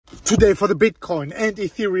today for the Bitcoin and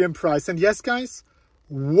Ethereum price. And yes, guys,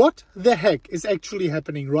 what the heck is actually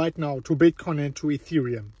happening right now to Bitcoin and to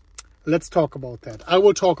Ethereum? Let's talk about that. I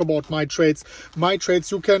will talk about my trades. My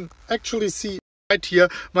trades, you can actually see right here,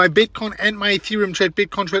 my Bitcoin and my Ethereum trade.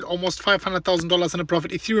 Bitcoin trade almost $500,000 in a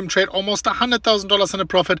profit. Ethereum trade almost $100,000 in a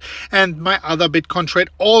profit. And my other Bitcoin trade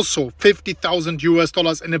also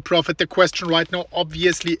 $50,000 in a profit. The question right now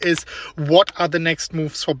obviously is, what are the next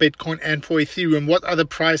moves for Bitcoin and for Ethereum? What are the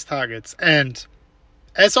price targets? And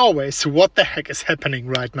as always, what the heck is happening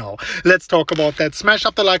right now? Let's talk about that. Smash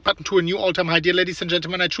up the like button to a new all-time high. Dear ladies and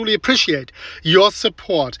gentlemen, I truly appreciate your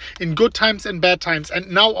support in good times and bad times.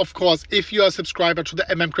 And now, of course, if you are a subscriber to the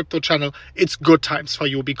MMCrypto channel, it's good times for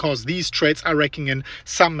you because these trades are raking in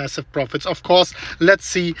some massive profits. Of course, let's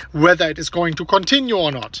see whether it is going to continue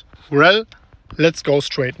or not. Well, let's go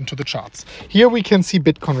straight into the charts. Here we can see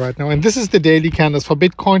Bitcoin right now, and this is the daily candles for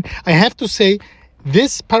Bitcoin. I have to say,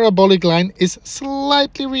 this parabolic line is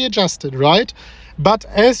slightly readjusted, right? But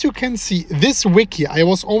as you can see, this wiki, I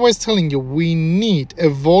was always telling you, we need a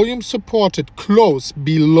volume supported close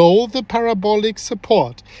below the parabolic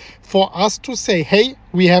support for us to say, hey,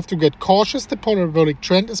 we have to get cautious. The parabolic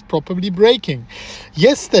trend is probably breaking.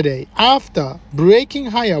 Yesterday, after breaking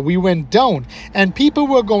higher, we went down and people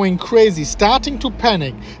were going crazy, starting to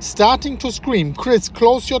panic, starting to scream, Chris,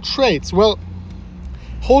 close your trades. Well,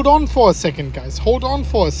 hold on for a second, guys. Hold on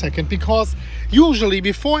for a second, because usually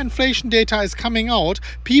before inflation data is coming out,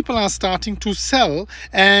 people are starting to sell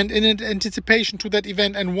and in anticipation to that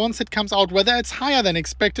event. And once it comes out, whether it's higher than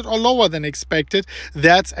expected or lower than expected,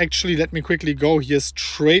 that's actually, let me quickly go here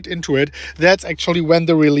straight into it. That's actually when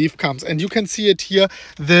the relief comes. And you can see it here.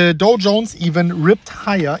 The Dow Jones even ripped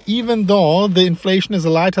higher, even though the inflation is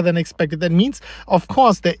lighter than expected. That means, of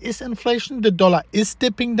course, there is inflation. The dollar is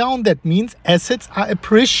dipping down. That means assets are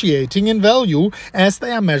appreciating in value as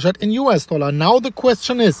they are measured in US dollar. Now the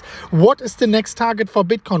question is, what is the next target for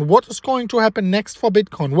Bitcoin? What is going to happen next for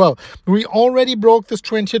Bitcoin? Well, we already broke this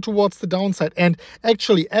trend here towards the downside. And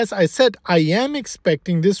actually, as I said, I am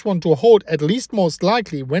expecting this one to hold, at least most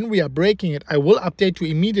likely. When we are breaking it, I will update you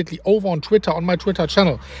immediately over on Twitter, on my Twitter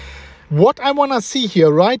channel. What I want to see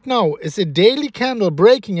here right now is a daily candle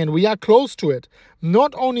breaking, and we are close to it.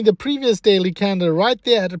 Not only the previous daily candle right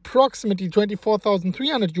there at approximately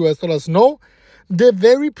 $24,300, no, the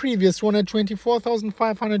very previous one at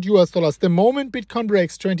 $24,500. The moment Bitcoin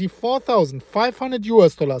breaks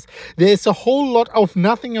 $24,500, there is a whole lot of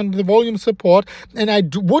nothing under the volume support, and I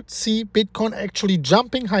would see Bitcoin actually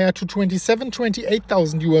jumping higher to $27,000,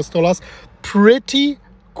 $28,000 pretty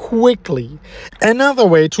quickly. Another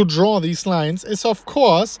way to draw these lines is, of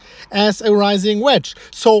course, as a rising wedge.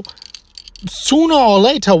 So sooner or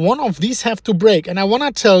later, one of these have to break. And I want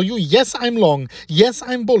to tell you, yes, I'm long. Yes,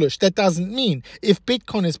 I'm bullish. That doesn't mean if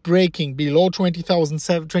Bitcoin is breaking below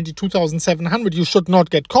 22,700, you should not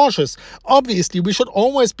get cautious. Obviously, we should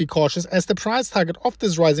always be cautious, as the price target of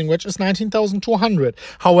this rising wedge is 19,200.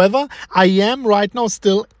 However, I am right now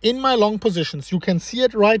still in my long positions. You can see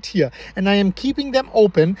it right here. And I am keeping them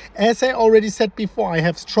open. As I already said before, I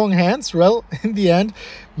have strong hands. Well, in the end,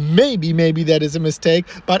 maybe that is a mistake.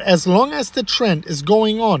 But as long as the trend is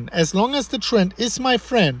going on, as long as the trend is my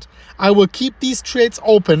friend, I will keep these trades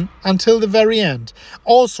open until the very end.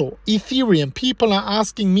 Also, Ethereum. People are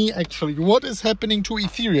asking me actually, what is happening to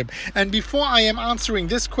Ethereum? And before I am answering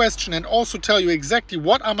this question and also tell you exactly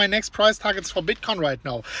what are my next price targets for Bitcoin right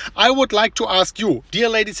now, I would like to ask you, dear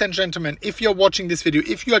ladies and gentlemen, if you're watching this video,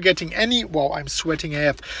 if you are getting any, wow, I'm sweating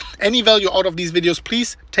AF, any value out of these videos,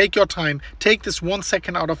 please take your time, take this 1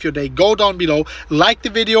 second out of your day, go down below, like the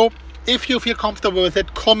video. If you feel comfortable with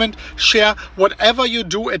it, comment, share, whatever you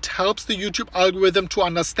do, it helps the YouTube algorithm to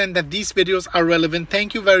understand that these videos are relevant.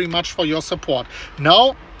 Thank you very much for your support.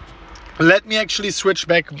 Now, let me actually switch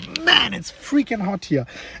back. Man, it's freaking hot here.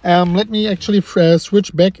 Let me actually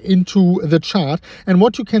switch back into the chart. And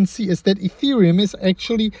what you can see is that Ethereum is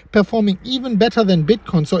actually performing even better than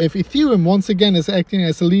Bitcoin. So if Ethereum once again is acting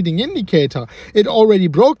as a leading indicator, it already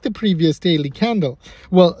broke the previous daily candle.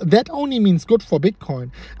 Well, that only means good for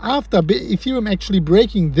Bitcoin. After Ethereum actually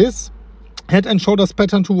breaking this head and shoulders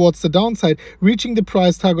pattern towards the downside, reaching the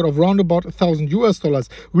price target of round about $1,000.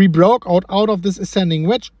 We broke out of this ascending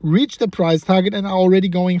wedge, reached the price target, and are already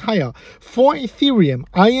going higher. For Ethereum,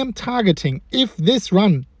 I am targeting, if this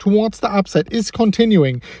run towards the upside is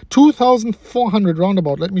continuing, 2,400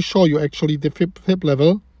 roundabout. Let me show you actually the fib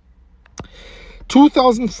level.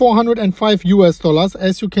 $2,405,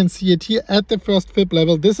 as you can see it here at the first fib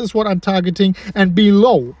level. This is what I'm targeting, and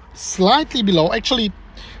below, slightly below, actually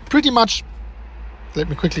pretty much, let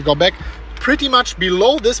me quickly go back, pretty much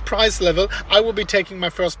below this price level, I will be taking my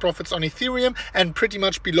first profits on Ethereum, and pretty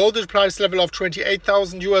much below the price level of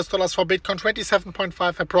 $28,000 for Bitcoin,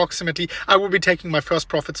 27.5 approximately, I will be taking my first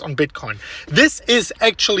profits on Bitcoin. This is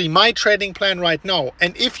actually my trading plan right now.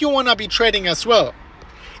 And if you want to be trading as well,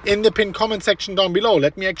 in the pinned comment section down below,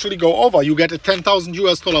 let me actually go over. You get a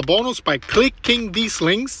 $10,000 bonus by clicking these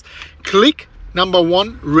links. Click number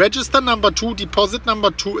 1, register number 2, deposit number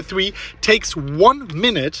 3, takes 1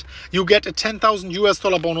 minute. You get a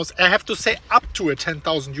 $10,000 bonus. I have to say up to a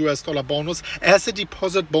 $10,000 bonus as a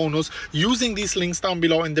deposit bonus using these links down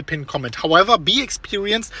below in the pinned comment. However, be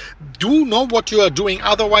experienced, do know what you are doing,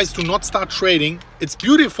 otherwise do not start trading. It's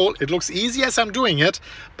beautiful, it looks easy as I'm doing it,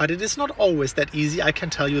 but it is not always that easy, I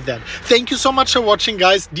can tell you that. Thank you so much for watching,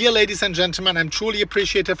 guys. Dear ladies and gentlemen, I'm truly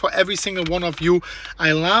appreciated for every single one of you.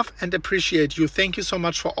 I love and appreciate you. Thank you so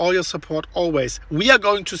much for all your support always. We are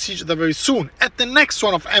going to see each other very soon at the next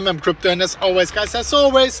one of MMCrypto. And as always, guys, as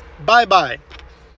always, bye-bye.